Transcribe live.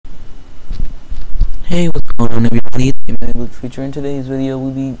Hey, what's going on everybody? It's my feature. In today's video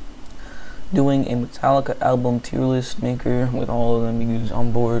we'll be doing a Metallica album tier list maker with all of them used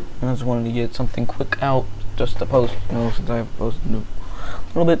on board. And I just wanted to get something quick out just to post, since I've posted a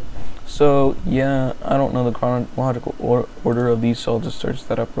little bit. So yeah, I don't know the chronological order of these, so I'll just search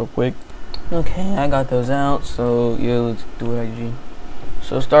that up real quick. Okay, I got those out, so yeah, let's do it, IG.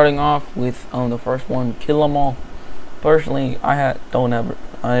 So starting off with the first one, Kill 'Em All. Personally, I haven't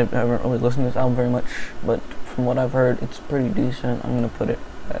really listened to this album very much, but from what I've heard, it's pretty decent. I'm gonna put it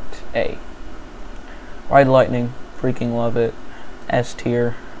at A. Ride Lightning, freaking love it. S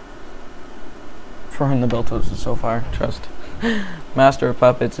tier. From the Beltos is so far, trust. Master of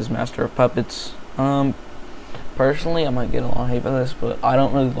Puppets is Master of Puppets. Personally, I might get a lot of hate for this, but I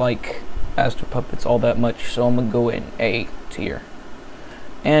don't really like Master of Puppets all that much, so I'm gonna go in A tier.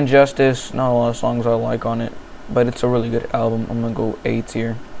 And Justice, not a lot of songs I like on it, but it's a really good album. I'm gonna go A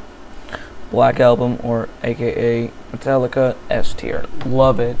tier. Black Album, or aka Metallica, S tier.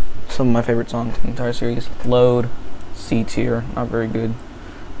 Love it. Some of my favorite songs in the entire series. Load, C tier. Not very good.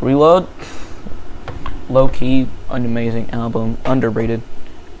 Reload, low key, an amazing album. Underrated,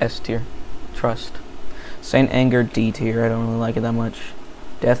 S tier. Trust. Saint Anger, D tier. I don't really like it that much.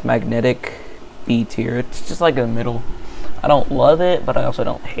 Death Magnetic, B tier. It's just like a middle. I don't love it, but I also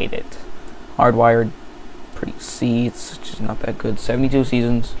don't hate it. Hardwired, pretty C. It's just not that good. 72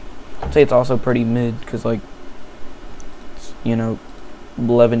 Seasons. I'd say it's also pretty mid, because like, it's,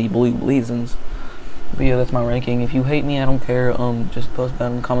 11 blue reasons. But yeah, that's my ranking. If you hate me, I don't care. Just post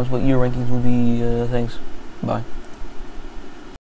down in the comments what your rankings would be. Thanks. Bye.